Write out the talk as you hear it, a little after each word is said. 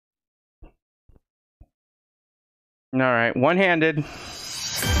All right, one-handed.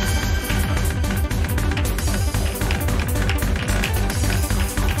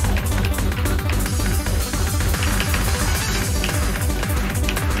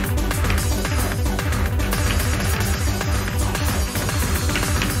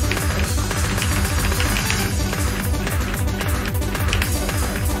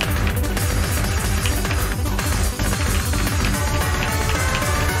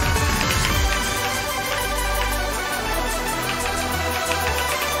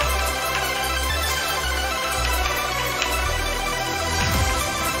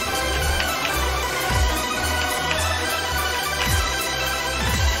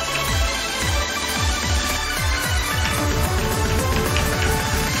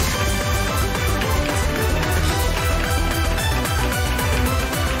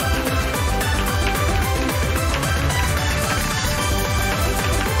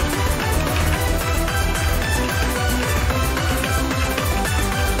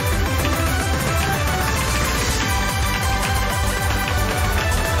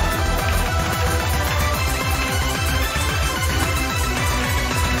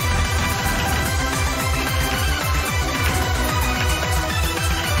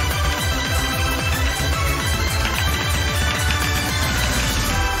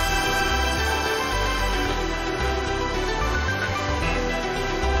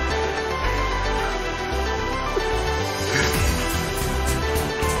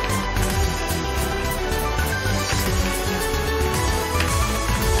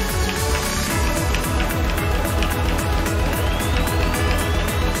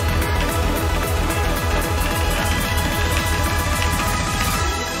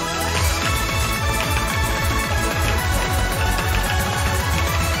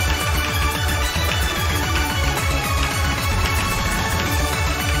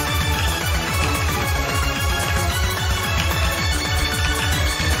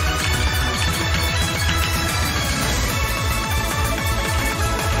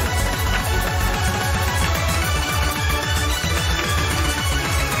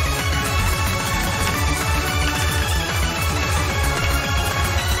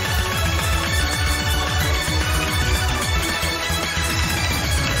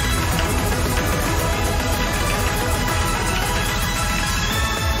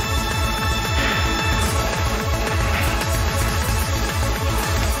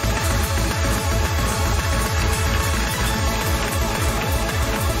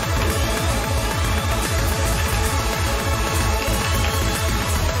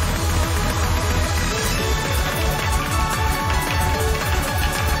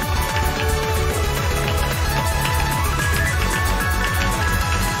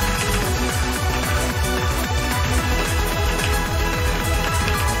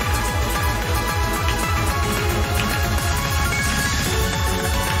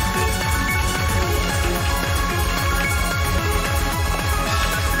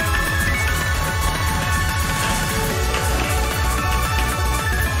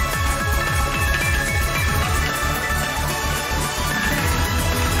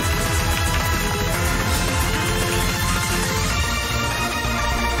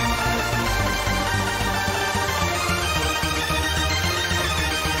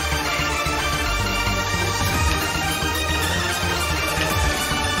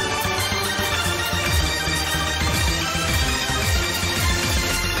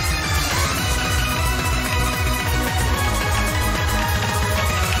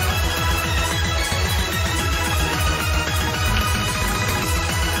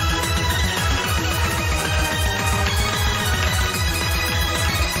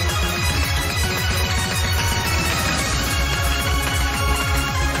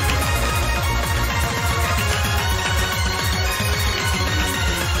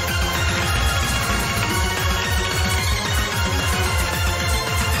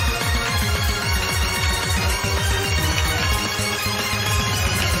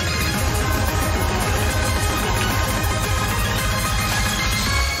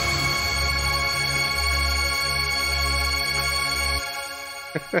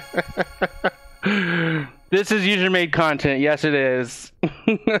 This is user-made content. Yes, it is.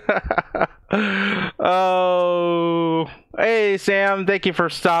 Oh, hey Sam, thank you for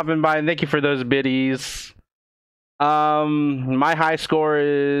stopping by and thank you for those biddies. My high score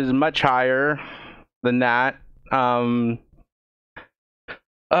is much higher than that. Uh,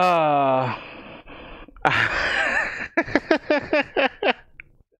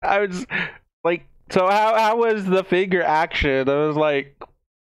 I was like, so how was the figure action?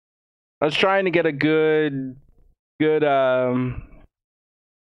 I was trying to get a good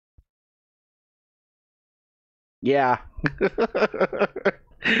Yeah.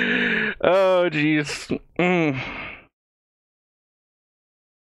 Oh, jeez.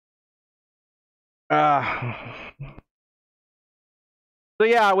 Uh, so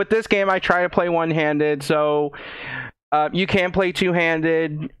yeah, with this game, I try to play one-handed. So you can play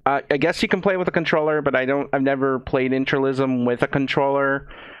two-handed. I guess you can play with a controller, but I've never played Intralism with a controller.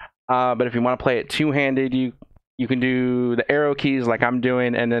 But if you want to play it two-handed, you can do the arrow keys like I'm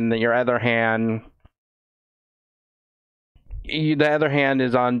doing, and then your other hand. The other hand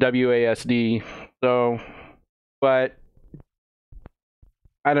is on WASD. So, but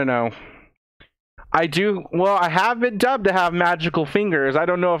I don't know. I do. Well, I have been dubbed to have magical fingers. I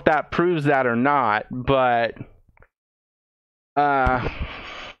don't know if that proves that or not, but uh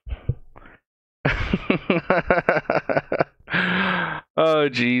oh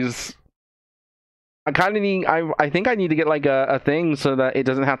jeez. I kind of need I think I need to get like a thing so that it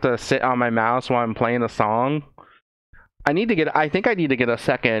doesn't have to sit on my mouse while I'm playing a song. I think I need to get a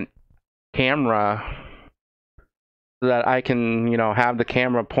second camera so that I can, have the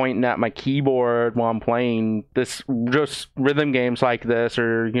camera pointing at my keyboard while I'm playing this just rhythm games like this,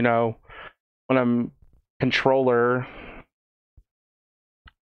 or when I'm controller.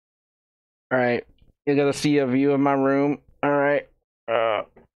 All right, you gotta see a view of my room. All right,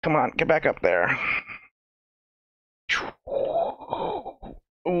 come on, get back up there.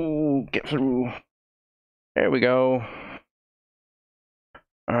 Ooh, get through. There we go.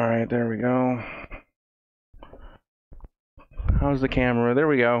 All right, there we go. How's the camera? There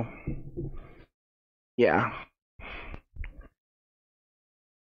we go. Yeah.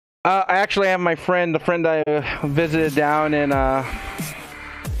 I actually have the friend I visited down in